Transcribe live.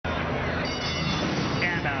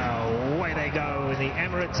in the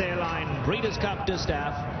Emirates Airline Breeders' Cup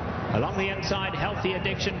Distaff. Along the inside, Healthy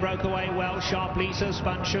Addiction broke away well. Sharp Lisa,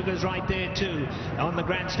 Spun Sugar's right there too. On the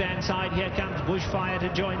grandstand side, here comes Bushfire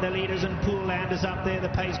to join the leaders, and Pool Land is up there. The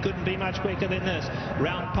pace couldn't be much quicker than this.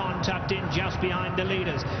 Round Pond tucked in just behind the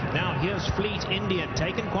leaders. Now here's Fleet Indian,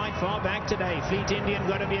 taken quite far back today. Fleet Indian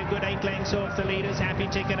got to be a good 8 lengths off the leaders. Happy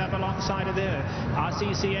Ticket up alongside of there.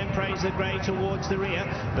 RCCM prays the grey towards the rear.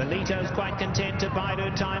 Belito's quite content to bide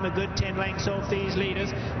her time, a good 10 lengths off these leaders.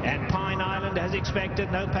 And Pine Island, as expected,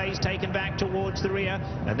 no pace, taken back towards the rear.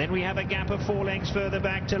 And then we have a gap of 4 lengths further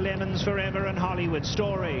back to Lemons Forever and Hollywood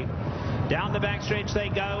Story. Down the backstretch they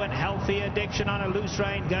go, and Healthy Addiction on a loose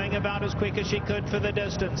rein, going about as quick as she could for the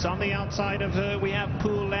distance. On the outside of her we have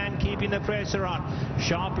Pool Land keeping the pressure on.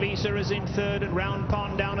 Sharp Lisa is in third, and Round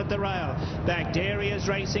Pond down at the rail. Bacteria is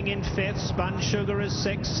racing in fifth. Spun Sugar is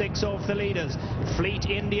 6 off the leaders. Fleet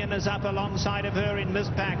Indian is up alongside of her in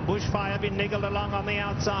mid-pack. Bushfire been niggled along on the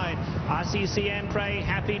outside. RCCM Prey,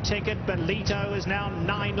 Happy Ticket, Belito is now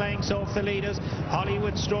 9 lengths off the leaders.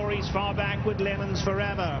 Hollywood Stories far back with Lemons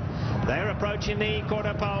Forever. They're approaching the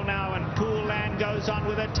quarter pole now, and Pool Land goes on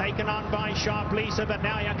with it, taken on by Sharp Lisa, but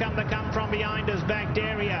now here come from behind us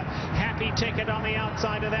Bacteria. Happy Ticket on the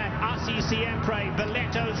outside of that. RCCM Prey,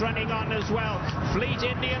 Beleto's running on as well. Fleet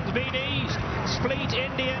Indian's been eased. Fleet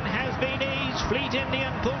Indian has been eased. Fleet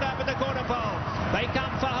Indian pulled up at the quarter pole. They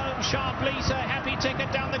come for home. Sharp Lisa, Happy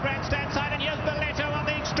Ticket down the grandstand side, and here's Beleto on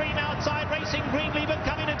the extreme outside, racing greenly but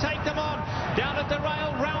coming to take them on. Down at the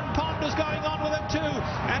rail, Round Pond is going on with it too,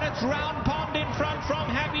 and it's Round Pond in front from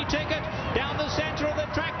Happy Ticket. Down the centre of the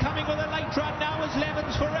track, coming with a late run now is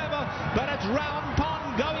Lemons Forever, but it's Round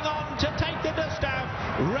Pond going on to take the distaff.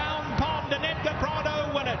 Round Pond and Edgar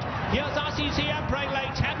Prado win it. Here's RCCM Prey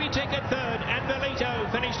late, Happy Ticket third, and Belito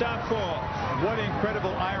finished up 4. What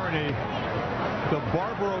incredible irony. The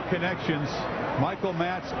Barbaro connections. Michael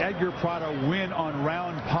Matz, Edgar Prado win on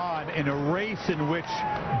Round Pond in a race in which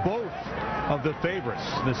both of the favorites,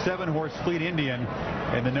 the 7-horse Fleet Indian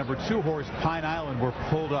and the number 2 horse Pine Island, were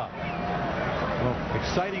pulled up. Well,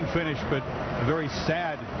 exciting finish, but a very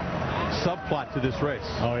sad subplot to this race.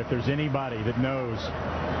 Oh, if there's anybody that knows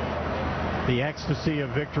the ecstasy of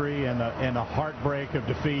victory and the heartbreak of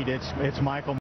defeat, it's Michael